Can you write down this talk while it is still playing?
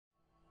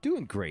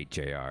Doing great,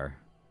 JR.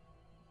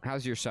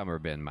 How's your summer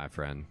been, my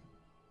friend?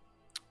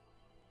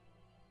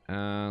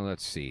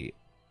 Let's see.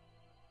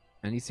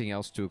 Anything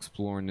else to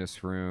explore in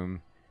this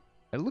room?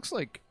 It looks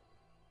like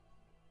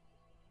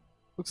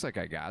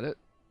I got it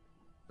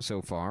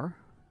so far.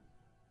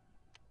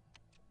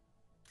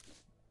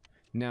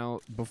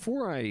 Now,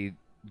 before I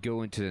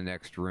go into the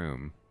next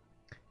room,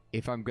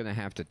 if I'm gonna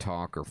have to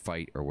talk or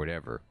fight or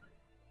whatever.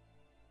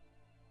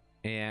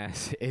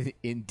 Yes,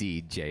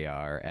 indeed,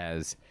 JR,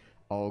 as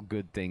all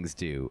good things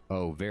do.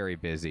 Oh, very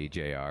busy,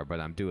 JR, but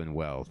I'm doing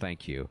well,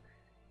 thank you.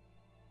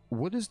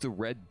 What is the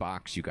red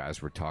box you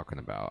guys were talking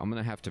about? I'm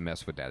gonna have to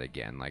mess with that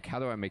again. Like, how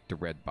do I make the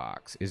red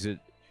box? Is it...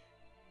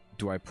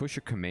 Do I push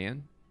a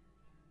command?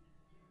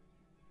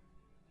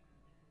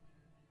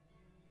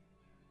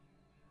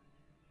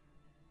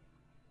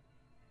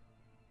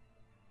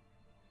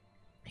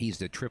 He's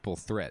the triple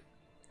threat,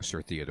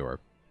 Sir Theodore.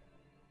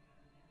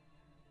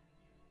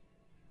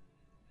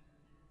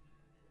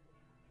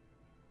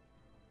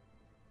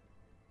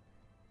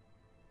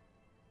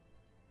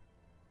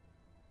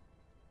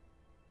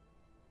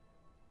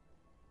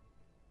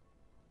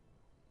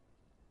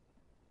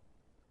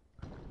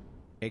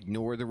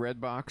 Ignore the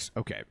red box?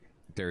 Okay.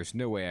 There's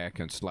no way I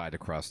can slide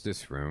across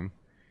this room.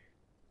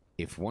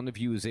 If one of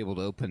you is able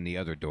to open the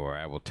other door,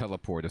 I will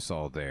teleport us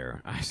all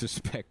there. I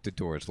suspect the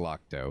door is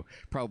locked, though.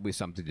 Probably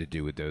something to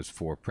do with those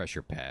 4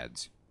 pressure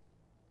pads.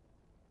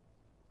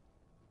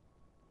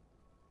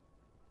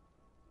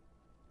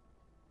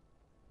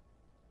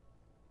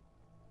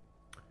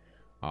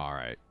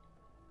 Alright.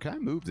 Can I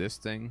move this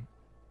thing?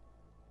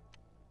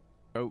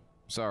 Oh,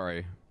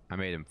 sorry. I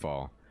made him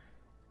fall.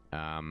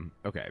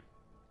 Okay.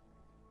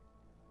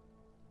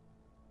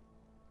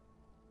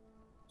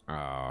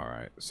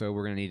 Alright, so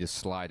we're going to need to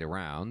slide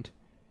around.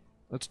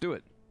 Let's do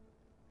it.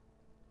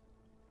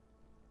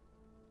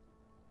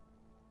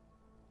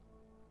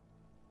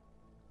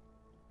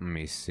 Let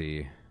me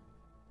see.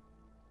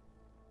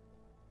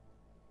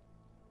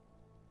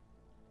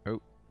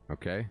 Oh,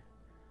 okay.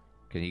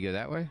 Can you go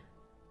that way?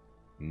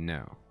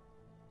 No.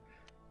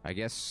 I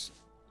guess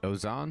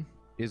Ozan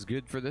is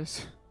good for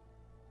this?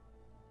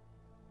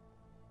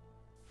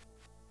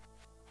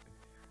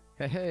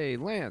 Hey,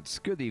 Lance.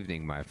 Good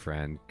evening, my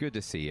friend. Good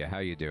to see you. How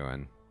you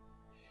doing?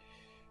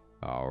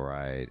 All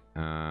right.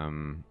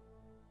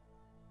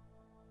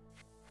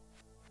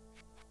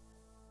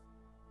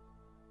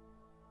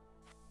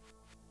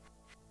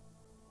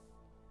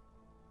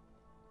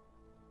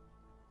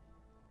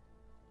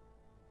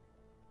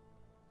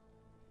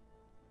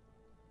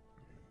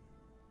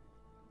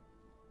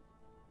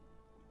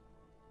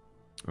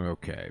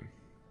 Okay.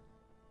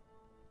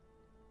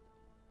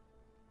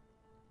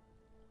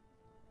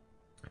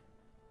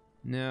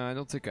 No, I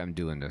don't think I'm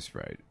doing this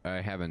right.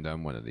 I haven't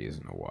done one of these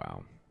in a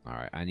while.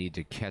 Alright, I need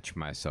to catch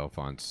myself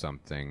on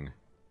something.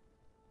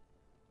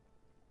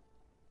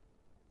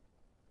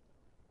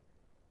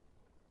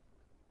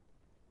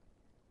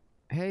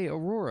 Hey,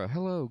 Aurora,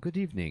 hello, good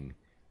evening.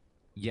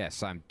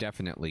 Yes, I'm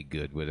definitely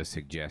good with a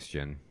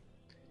suggestion.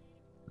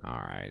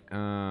 Alright,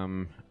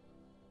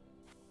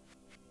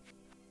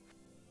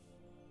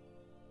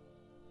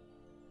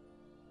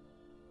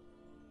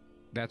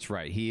 That's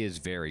right, he is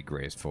very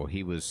graceful.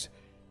 He was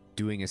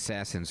doing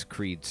Assassin's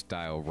Creed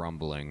style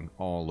rumbling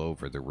all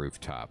over the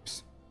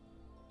rooftops.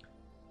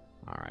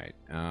 Alright,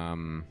 if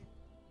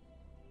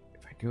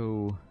I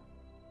go...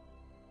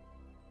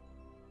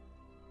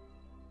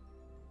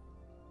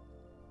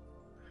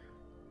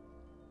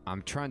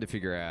 I'm trying to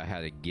figure out how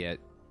to get,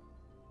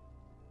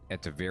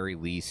 at the very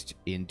least,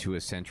 into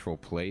a central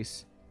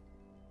place.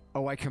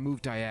 Oh, I can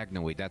move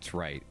diagonally, that's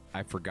right.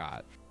 I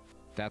forgot.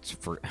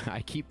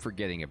 I keep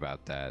forgetting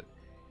about that.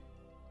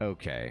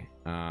 Okay,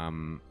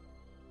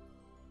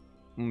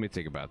 let me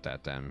think about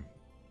that then.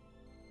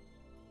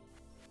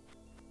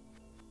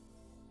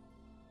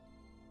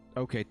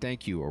 Okay,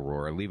 thank you,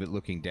 Aurora. Leave it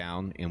looking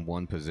down in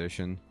one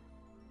position.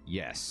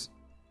 Yes.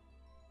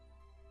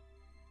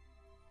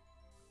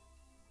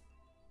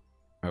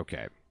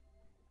 Okay.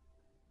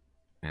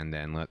 And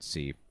then let's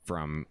see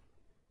from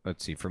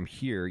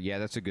here. Yeah,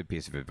 that's a good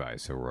piece of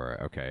advice, Aurora.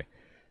 Okay.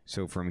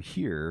 So from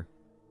here,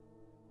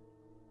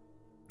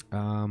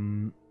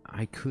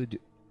 I could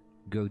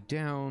go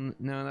down.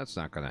 No, that's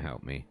not going to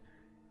help me.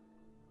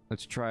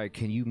 Let's try.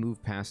 Can you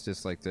move past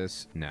this like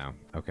this? No.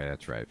 Okay,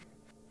 that's right.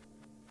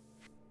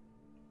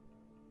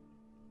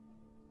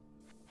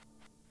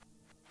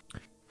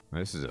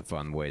 This is a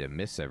fun way to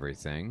miss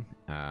everything.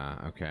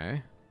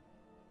 Okay.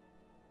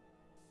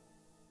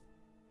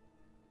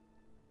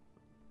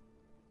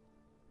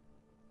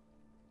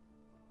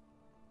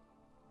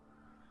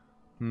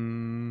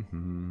 Hmm.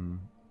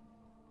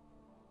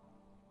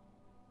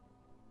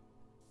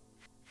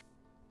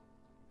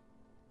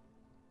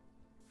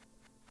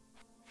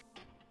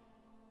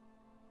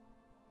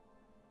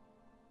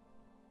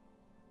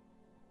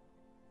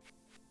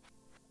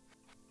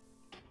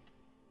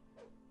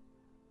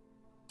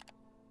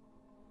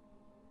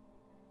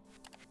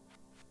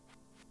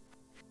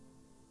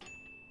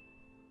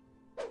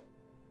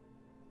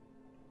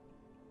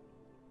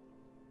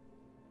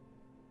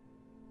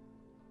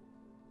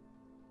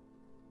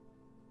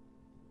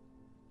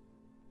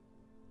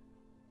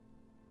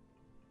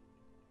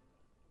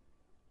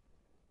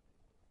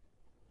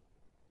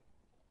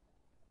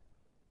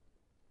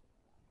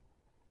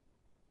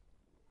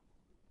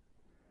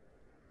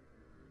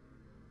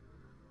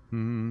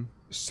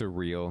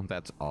 Surreal.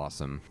 That's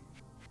awesome.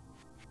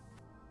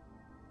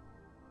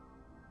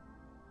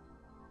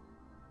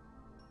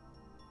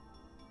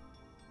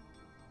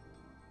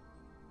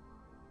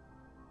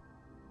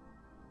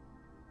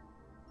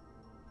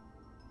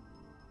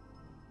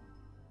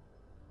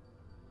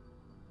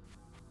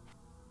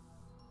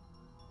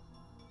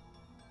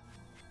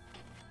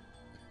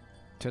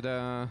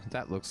 Ta-da!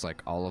 That looks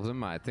like all of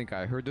them. I think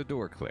I heard the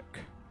door click.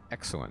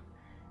 Excellent.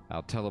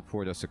 I'll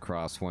teleport us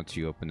across once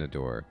you open the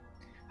door.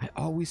 I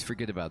always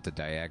forget about the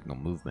diagonal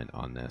movement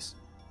on this.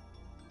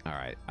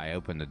 Alright, I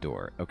open the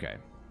door. Okay.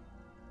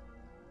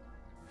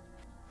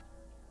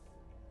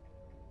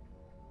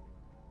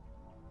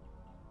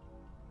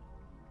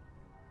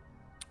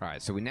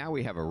 Alright, so now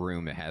we have a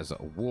room that has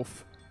a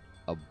wolf,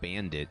 a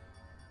bandit,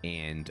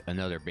 and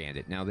another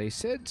bandit. Now, they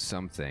said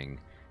something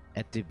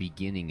at the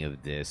beginning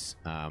of this.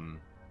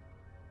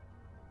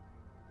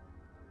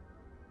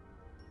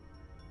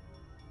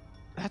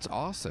 That's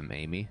awesome,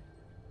 Amy.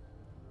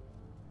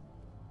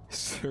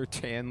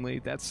 Certainly.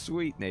 That's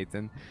sweet,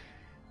 Nathan.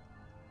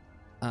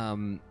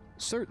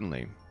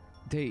 Certainly.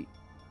 They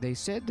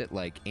said that,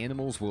 like,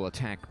 animals will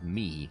attack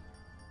me,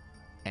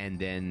 and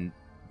then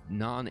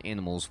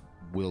non-animals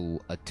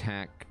will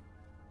attack...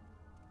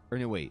 Or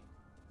no, wait.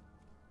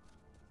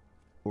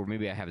 Or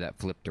maybe I have that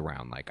flipped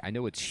around. Like, I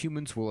know it's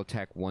humans will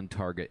attack one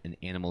target and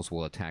animals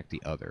will attack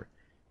the other.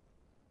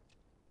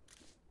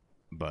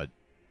 But...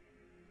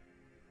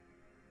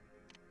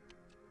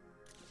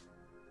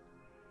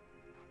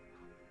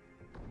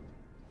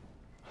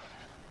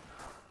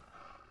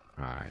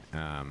 Alright,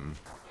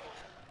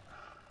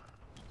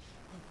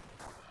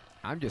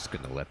 I'm just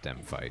gonna let them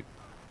fight.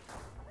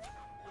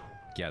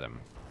 Get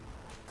them.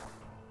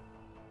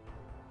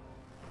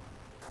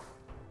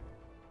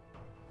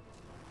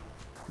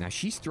 Now,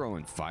 she's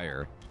throwing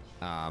fire,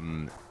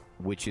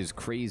 which is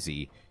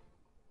crazy.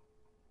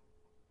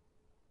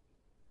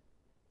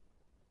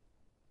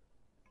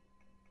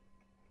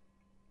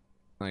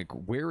 Like,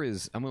 where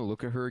is... I'm gonna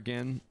look at her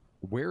again.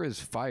 Where is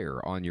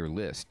fire on your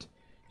list?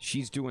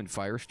 She's doing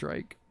fire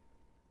strike?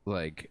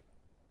 Like,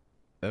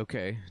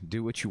 okay,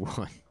 do what you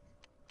want.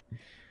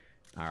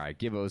 Alright,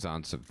 give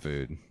Ozan some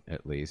food,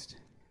 at least.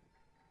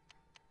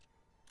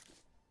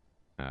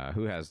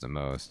 Who has the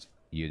most?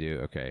 You do?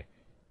 Okay.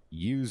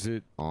 Use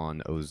it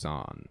on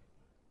Ozan.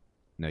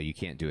 No, you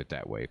can't do it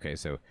that way. Okay,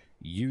 so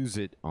use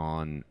it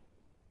on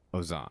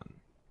Ozan.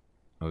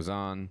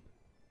 Ozan.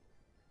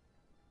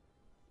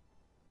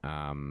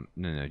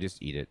 No,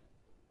 just eat it.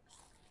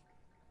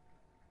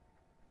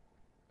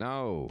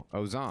 No,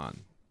 Ozan.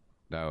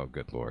 Oh,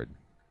 good lord.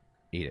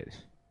 Eat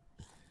it.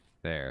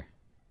 There.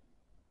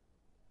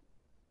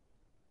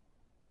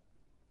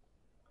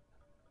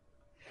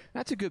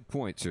 That's a good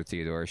point, Sir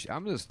Theodore.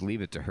 I'm gonna just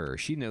leave it to her.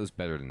 She knows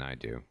better than I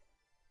do.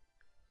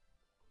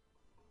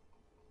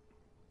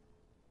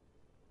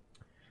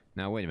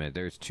 Now, wait a minute.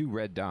 There's 2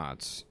 red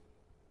dots.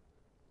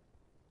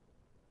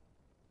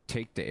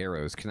 Take the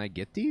arrows. Can I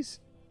get these?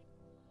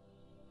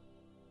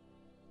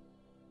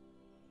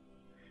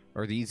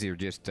 Or these are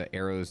just the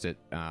arrows that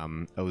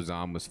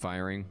Ozan was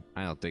firing?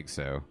 I don't think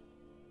so.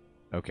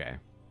 Okay.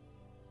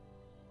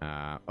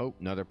 Oh,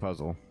 another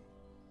puzzle.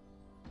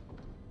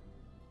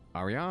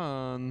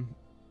 Ariane!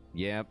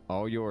 Yep,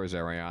 all yours,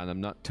 Ariane.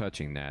 I'm not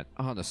touching that.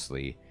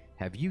 Honestly,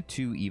 have you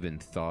two even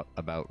thought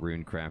about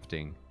rune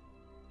crafting?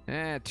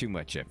 Too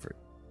much effort.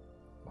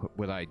 What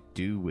would I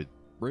do with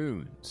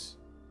runes?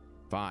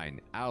 Fine,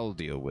 I'll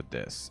deal with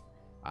this.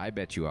 I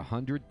bet you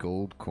 100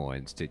 gold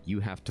coins that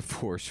you have to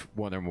force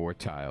 1 or more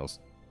tiles.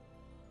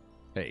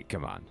 Hey,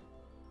 come on.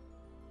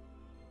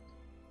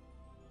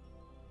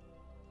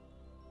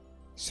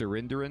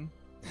 Surrendering?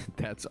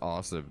 That's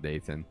awesome,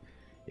 Nathan.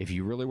 If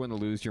you really want to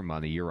lose your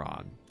money, you're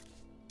on.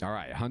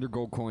 Alright, 100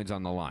 gold coins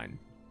on the line.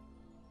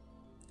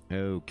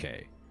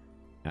 Okay.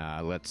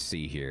 Let's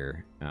see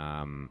here.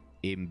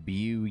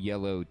 Imbue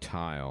yellow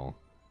tile.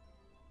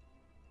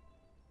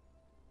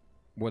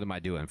 What am I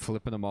doing?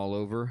 Flipping them all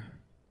over?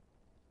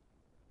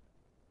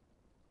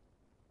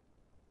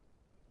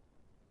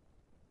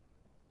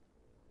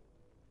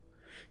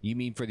 You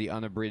mean for the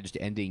unabridged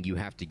ending, you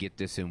have to get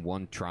this in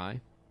 1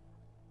 try?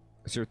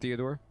 Sir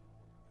Theodore?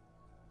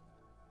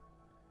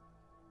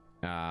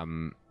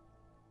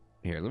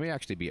 Here, let me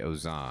actually be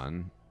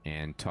Ozan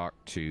and talk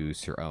to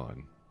Sir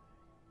Owen.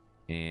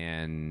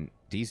 And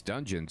these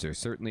dungeons are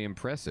certainly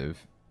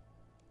impressive.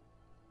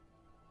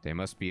 There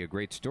must be a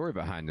great story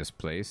behind this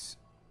place,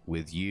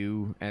 with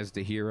you as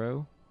the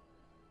hero.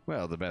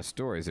 Well, the best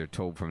stories are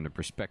told from the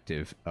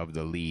perspective of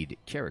the lead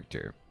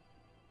character.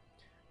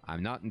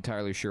 I'm not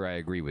entirely sure I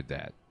agree with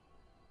that.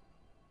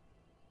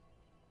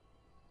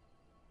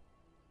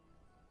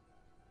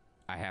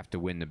 I have to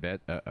win the bet?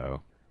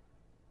 Uh-oh.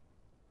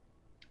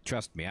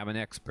 Trust me, I'm an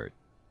expert.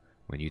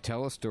 When you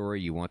tell a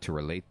story, you want to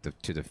relate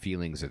to the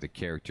feelings of the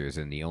characters,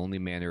 and the only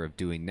manner of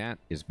doing that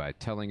is by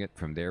telling it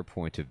from their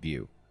point of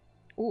view.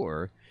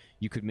 Or,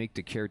 you could make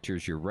the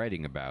characters you're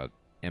writing about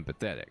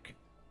empathetic.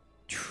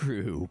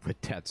 True,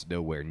 but that's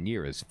nowhere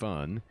near as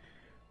fun.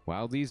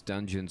 While these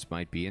dungeons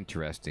might be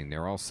interesting,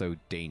 they're also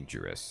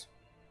dangerous.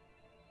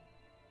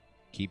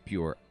 Keep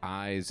your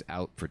eyes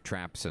out for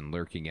traps and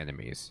lurking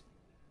enemies.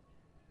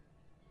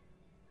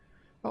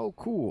 Oh,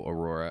 cool,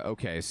 Aurora.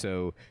 Okay,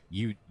 so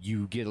you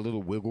get a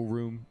little wiggle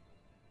room.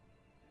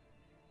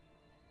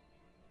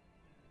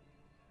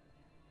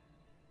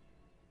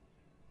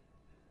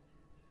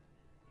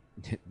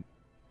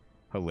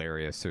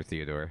 Hilarious, Sir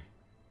Theodore.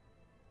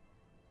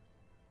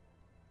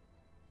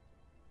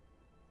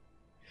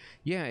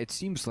 Yeah, it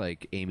seems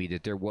like, Amy,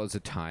 that there was a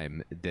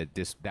time that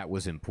that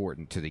was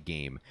important to the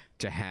game,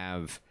 to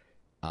have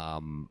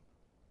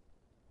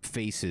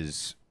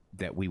faces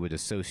that we would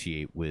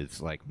associate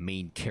with like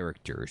main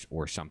characters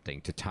or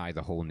something to tie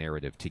the whole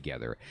narrative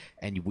together.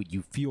 And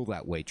you feel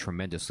that way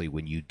tremendously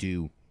when you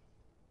do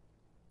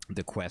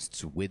the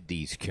quests with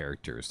these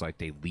characters. Like,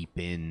 they leap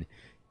in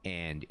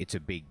and it's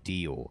a big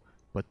deal.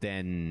 But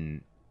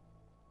then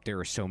there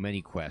are so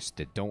many quests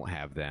that don't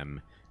have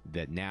them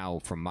that now,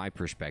 from my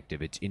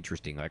perspective, it's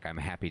interesting. Like, I'm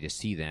happy to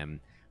see them,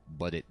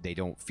 but they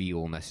don't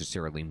feel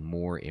necessarily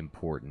more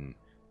important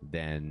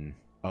than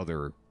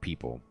other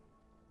people.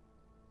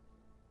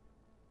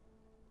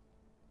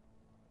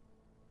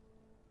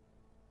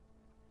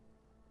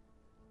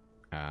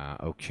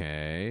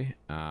 Okay.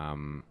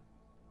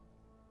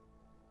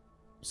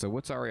 So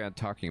what's Ariane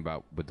talking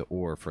about with the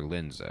ore for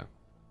Linza?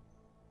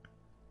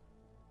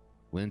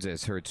 Linza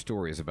has heard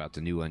stories about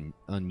the new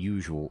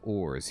unusual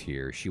ores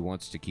here. She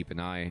wants to keep an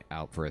eye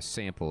out for a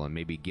sample and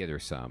maybe get her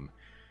some.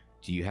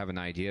 Do you have an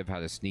idea of how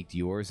to sneak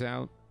the ores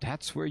out?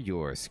 That's where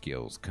your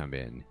skills come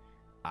in.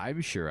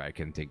 I'm sure I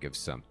can think of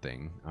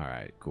something.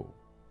 Alright, cool.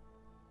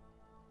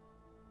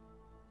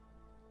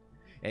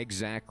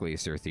 Exactly,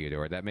 Sir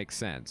Theodore. That makes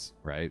sense,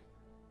 right?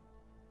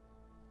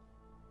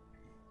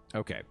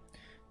 Okay,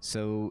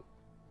 so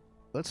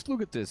let's look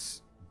at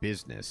this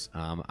business.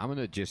 I'm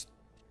gonna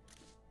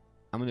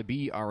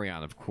be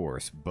Ariane, of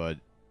course, but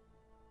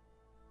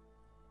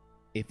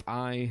if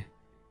I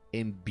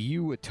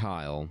imbue a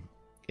tile,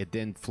 it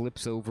then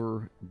flips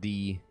over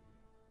the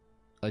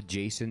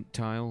adjacent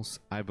tiles,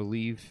 I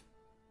believe.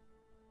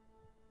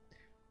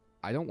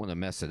 I don't want to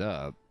mess it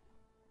up.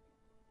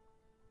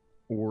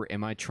 Or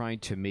am I trying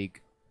to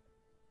make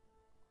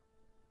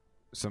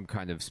some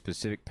kind of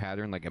specific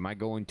pattern? Like, am I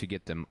going to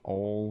get them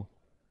all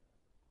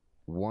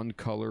one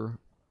color?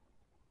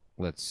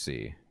 Let's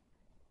see.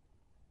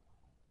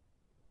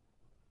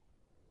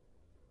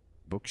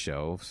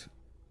 Bookshelves.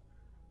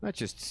 Let's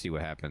just see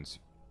what happens.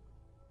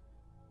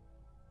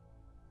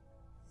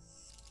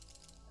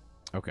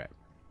 Okay.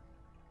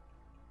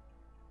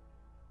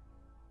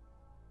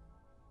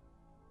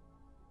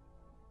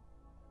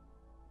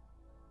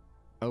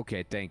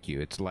 Okay, thank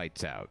you. It's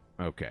lights out.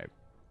 Okay.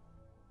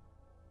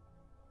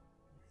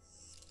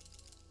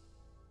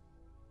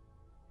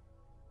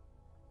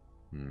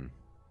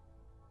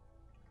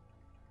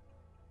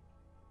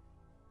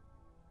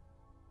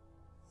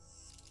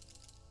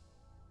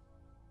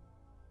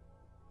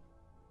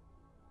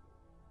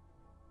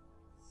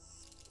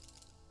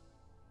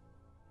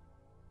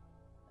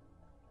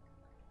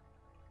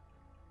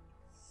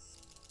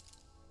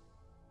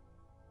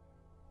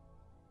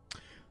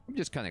 I'm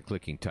just kind of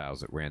clicking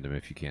tiles at random,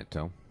 if you can't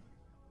tell.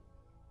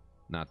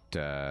 Not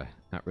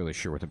really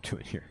sure what I'm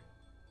doing here.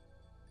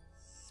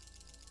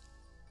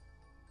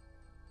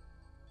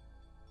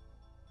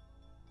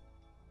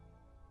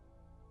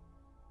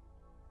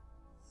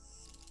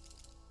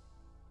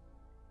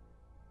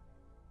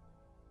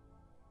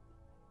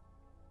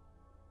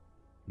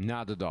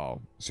 Not at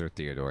all, Sir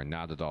Theodore.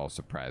 Not at all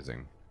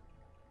surprising.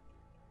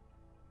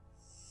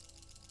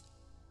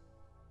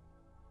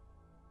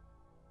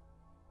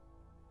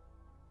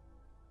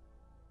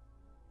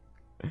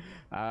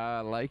 I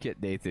like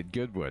it, Nathan.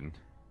 Good one.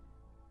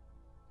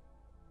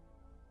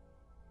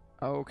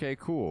 Okay,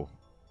 cool.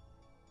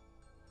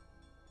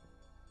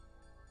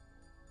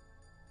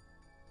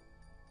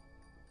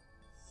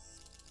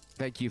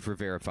 Thank you for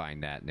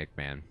verifying that,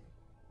 Nickman.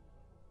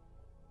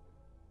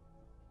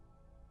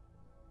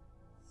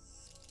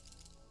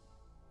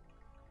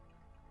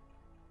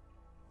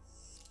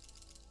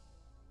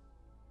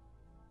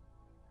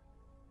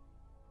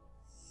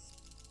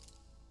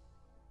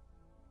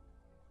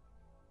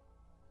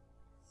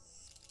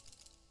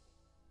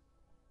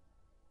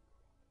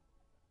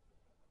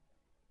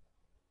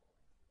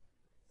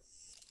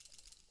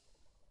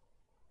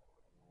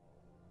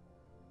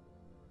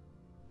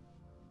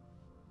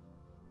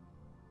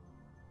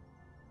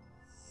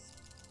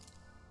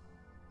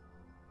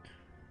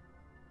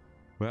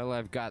 Well,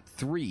 I've got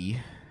 3.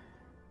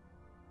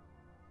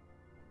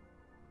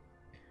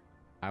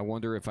 I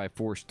wonder if I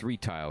force 3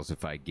 tiles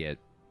if I get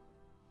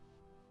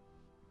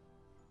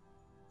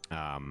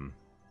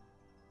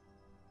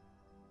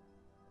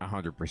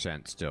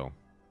 100% still.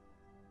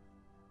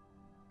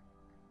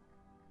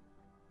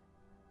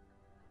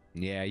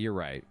 Yeah, you're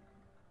right.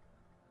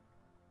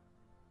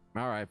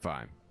 Alright,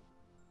 fine.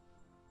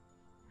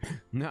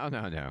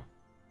 No.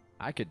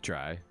 I could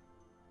try.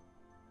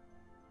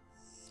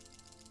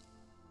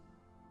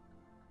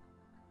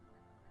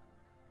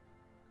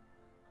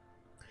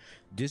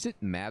 Does it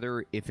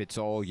matter if it's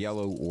all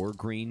yellow or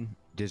green?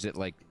 Does it,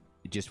 like,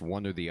 just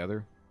one or the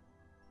other?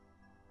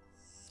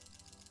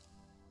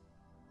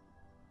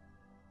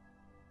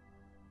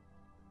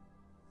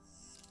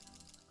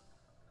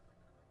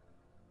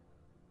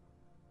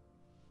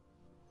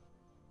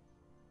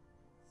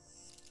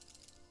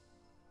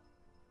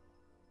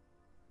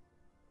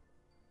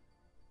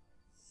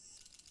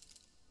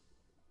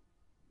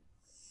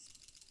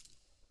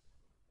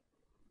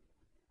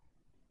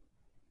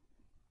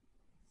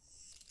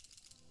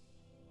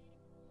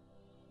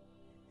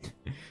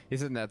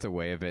 Isn't that the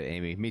way of it,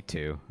 Amy? Me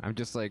too. I'm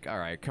just like,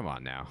 alright, come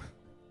on now.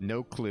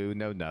 No clue,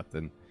 no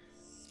nothing.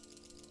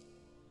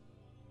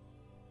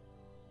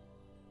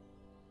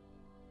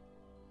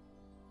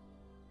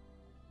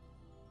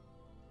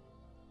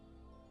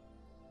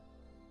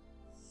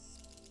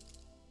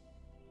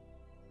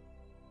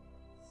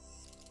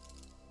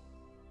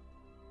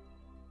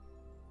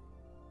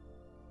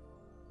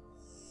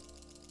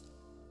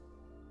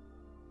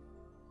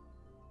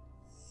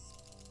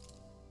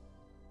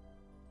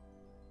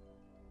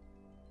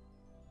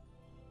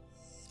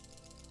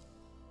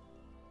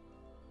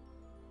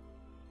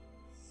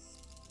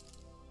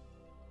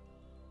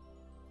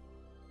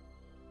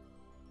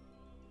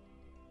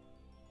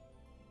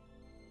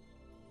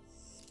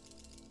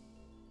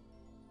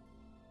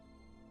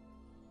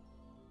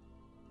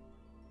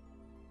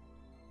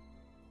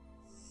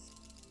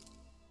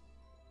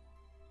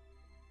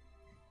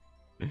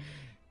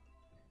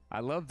 I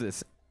love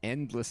this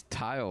endless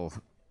tile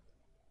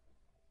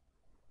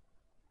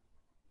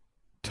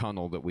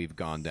tunnel that we've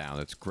gone down.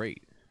 It's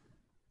great.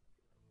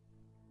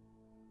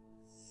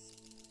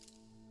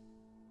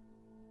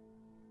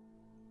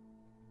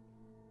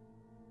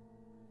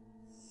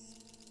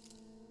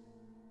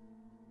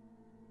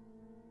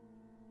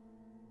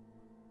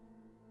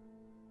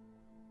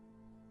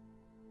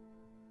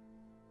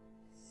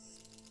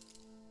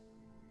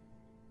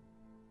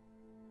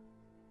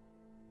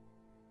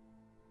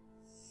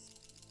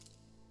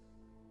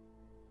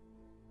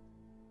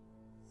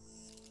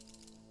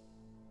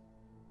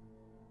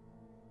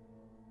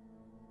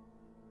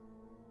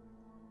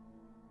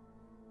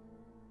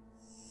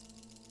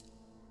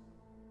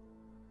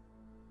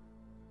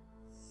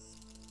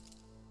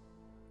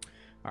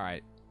 All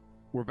right,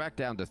 we're back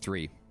down to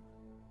 3.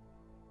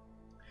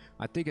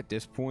 I think at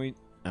this point,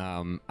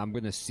 I'm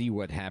going to see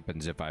what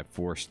happens if I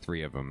force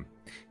 3 of them.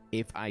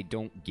 If I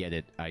don't get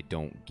it, I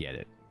don't get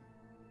it.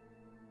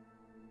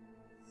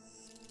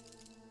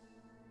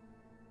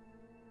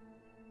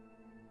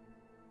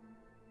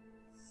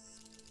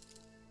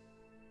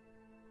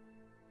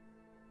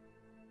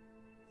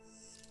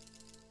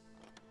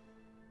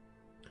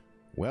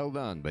 Well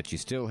done, but you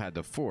still had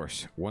to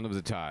force one of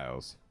the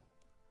tiles.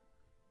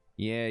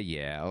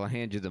 Yeah, I'll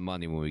hand you the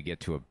money when we get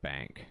to a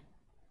bank.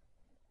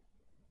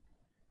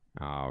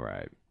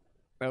 Alright.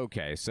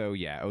 Okay, so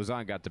yeah,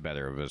 Ozan got the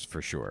better of us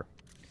for sure.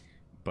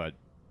 But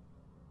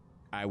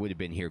I would have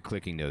been here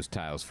clicking those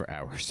tiles for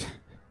hours.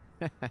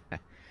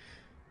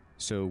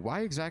 So why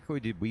exactly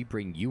did we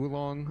bring you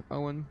along,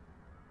 Owen?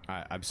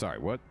 I'm sorry,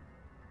 what?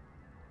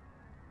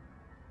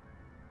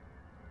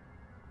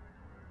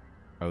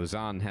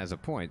 Ozan has a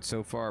point.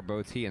 So far,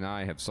 both he and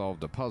I have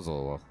solved a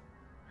puzzle.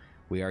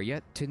 We are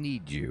yet to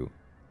need you.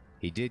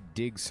 He did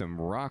dig some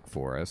rock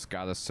for us,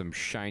 got us some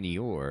shiny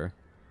ore.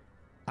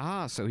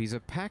 Ah, so he's a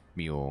pack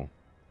mule.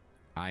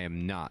 I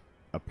am not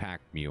a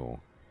pack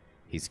mule.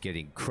 He's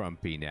getting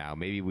grumpy now.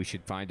 Maybe we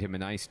should find him a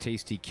nice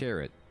tasty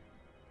carrot.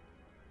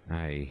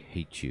 I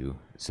hate you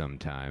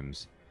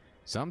sometimes.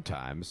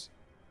 Sometimes?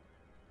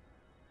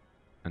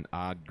 An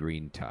odd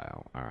green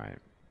tile. Alright.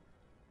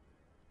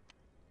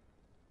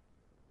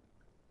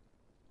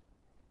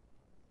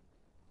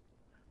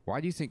 Why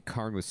do you think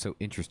Karn was so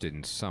interested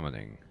in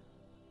summoning?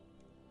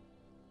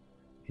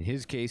 In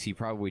his case, he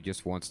probably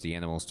just wants the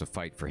animals to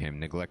fight for him,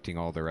 neglecting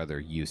all their other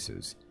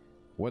uses.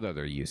 What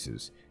other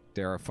uses?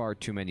 There are far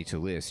too many to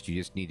list, you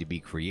just need to be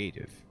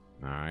creative.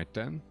 Alright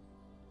then.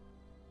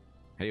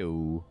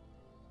 Heyo.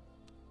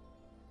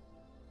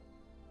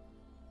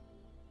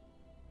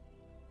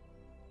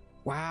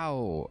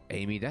 Wow,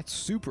 Amy, that's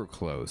super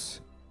close.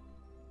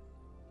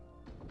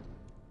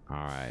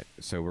 Alright,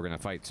 so we're gonna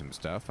fight some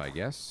stuff, I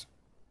guess.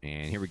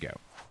 And here we go.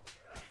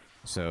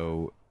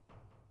 So,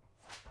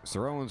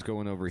 Sarowan's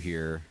going over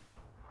here.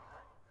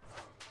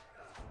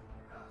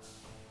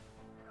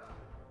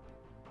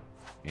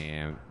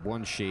 And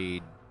one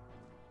shade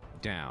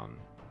down.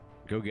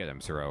 Go get him,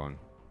 Sarowan.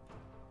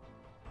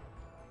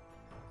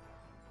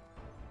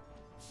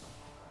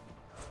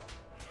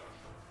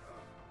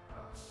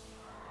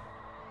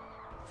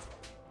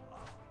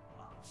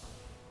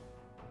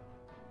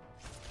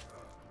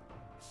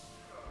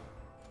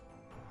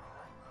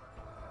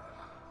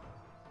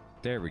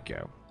 There we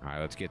go. Alright,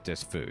 let's get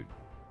this food.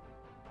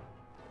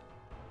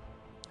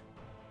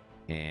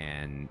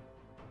 And,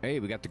 hey,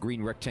 we got the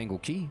green rectangle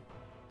key.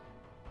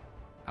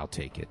 I'll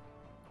take it.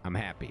 I'm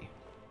happy.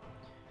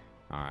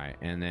 Alright,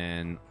 and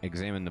then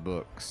examine the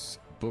books.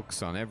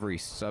 Books on every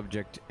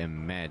subject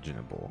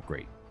imaginable.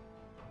 Great.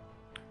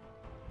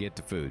 Get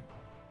the food.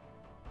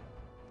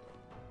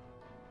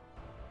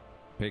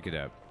 Pick it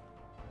up.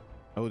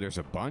 Oh, there's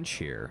a bunch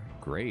here.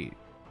 Great.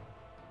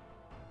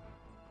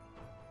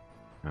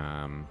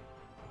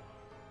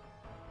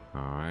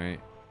 Alright.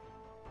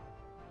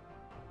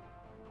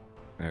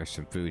 There's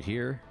some food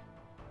here.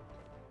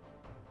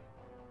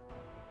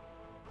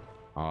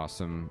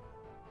 Awesome.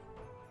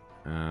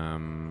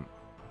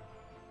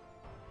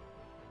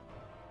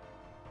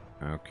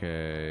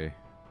 Okay.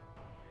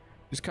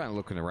 Just kind of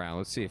looking around.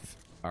 Let's see if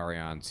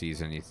Ariane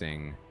sees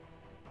anything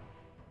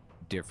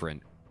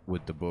different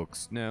with the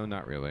books. No,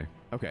 not really.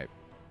 Okay.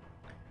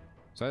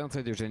 So I don't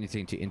think there's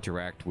anything to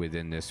interact with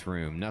in this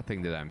room.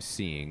 Nothing that I'm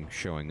seeing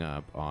showing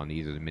up on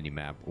either the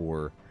minimap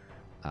or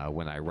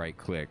when I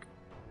right-click.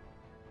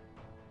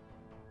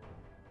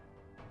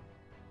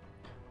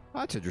 Oh,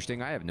 that's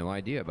interesting. I have no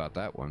idea about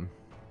that one.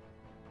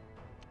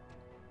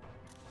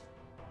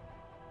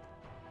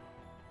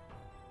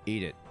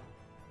 Eat it.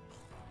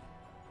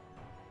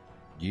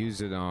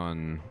 Use it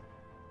on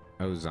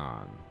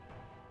Ozon.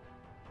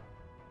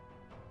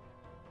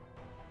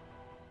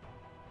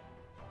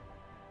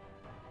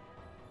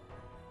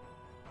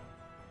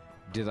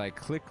 Did I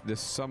click the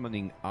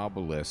summoning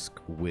obelisk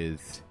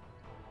with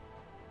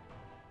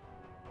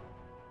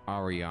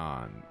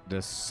Ariane?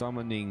 The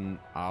summoning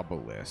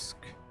obelisk.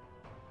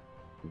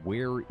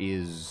 Where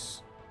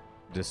is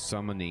the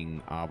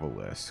summoning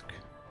obelisk?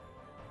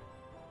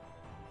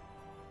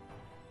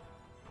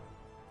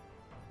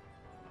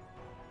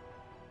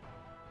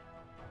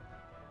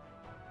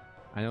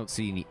 I don't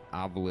see any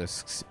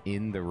obelisks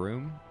in the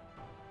room.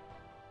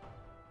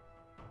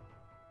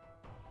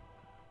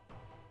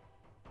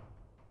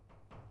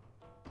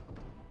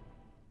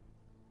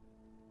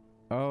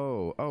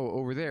 Oh,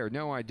 over there.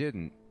 No, I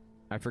didn't.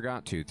 I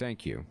forgot to.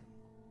 Thank you.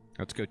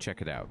 Let's go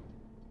check it out.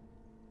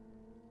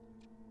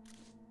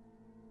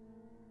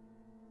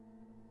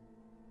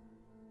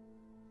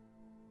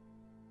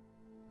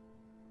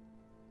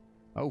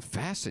 Oh,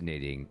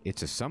 fascinating.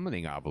 It's a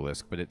summoning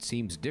obelisk, but it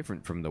seems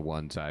different from the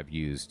ones I've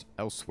used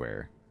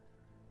elsewhere.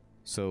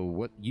 So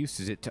what use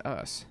is it to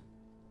us?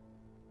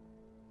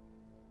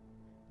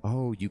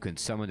 Oh, you can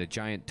summon a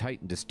giant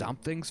titan to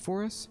stomp things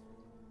for us?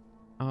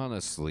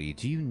 Honestly,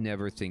 do you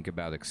never think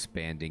about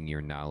expanding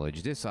your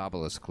knowledge? This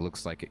obelisk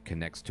looks like it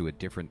connects to a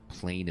different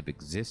plane of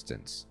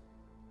existence.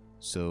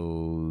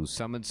 So,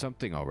 summon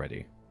something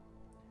already.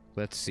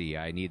 Let's see,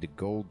 I need a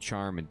gold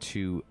charm and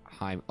 2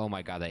 high... Oh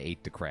my god, I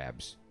ate the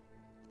crabs.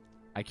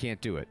 I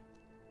can't do it.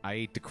 I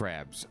ate the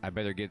crabs. I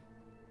better get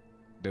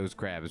those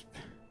crabs.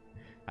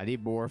 I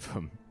need more of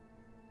them.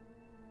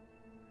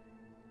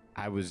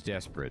 I was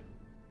desperate.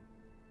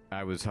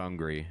 I was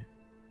hungry.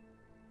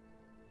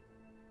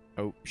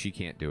 Oh, she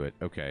can't do it.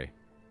 Okay.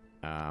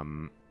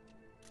 Alright,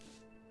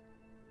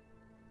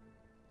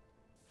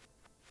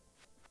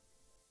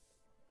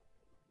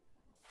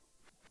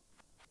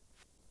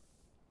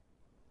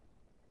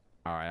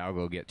 I'll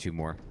go get 2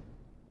 more.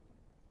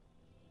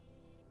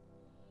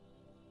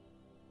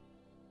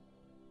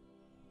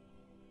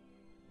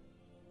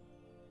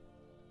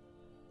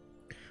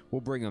 We'll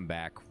bring them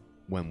back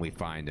when we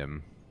find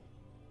them.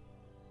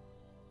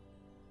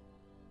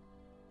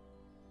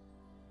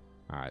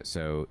 Alright,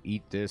 so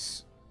eat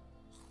this.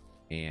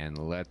 And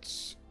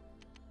let's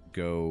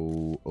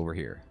go over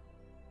here.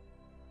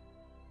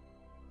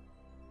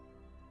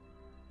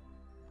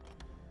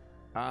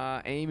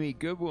 Amy,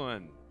 good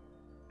one.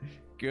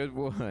 Good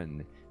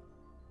one.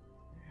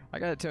 I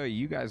gotta tell you,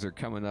 you guys are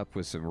coming up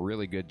with some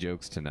really good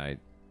jokes tonight.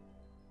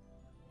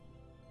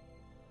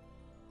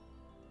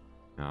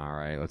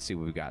 Alright, let's see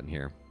what we've got in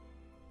here.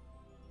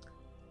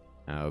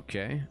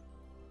 Okay.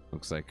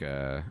 Looks like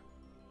a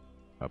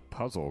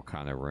puzzle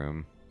kind of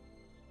room.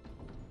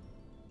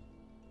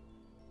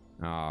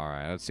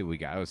 Alright, let's see what we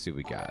got. Let's see what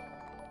we got.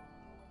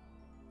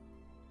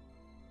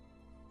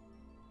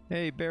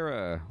 Hey,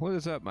 Bera. What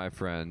is up, my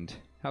friend?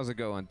 How's it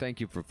going? Thank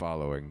you for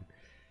following.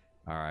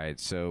 Alright,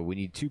 so we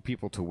need 2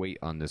 people to wait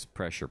on this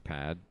pressure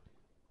pad.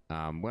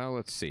 Well,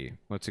 let's see.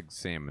 Let's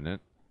examine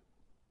it.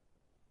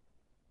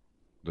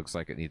 Looks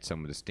like it needs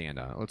someone to stand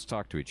on it. Let's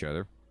talk to each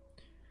other.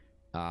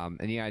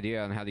 Any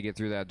idea on how to get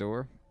through that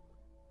door?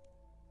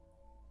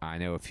 I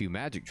know a few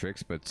magic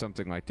tricks, but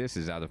something like this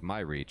is out of my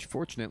reach.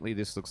 Fortunately,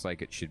 this looks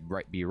like it should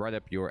be right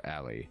up your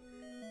alley.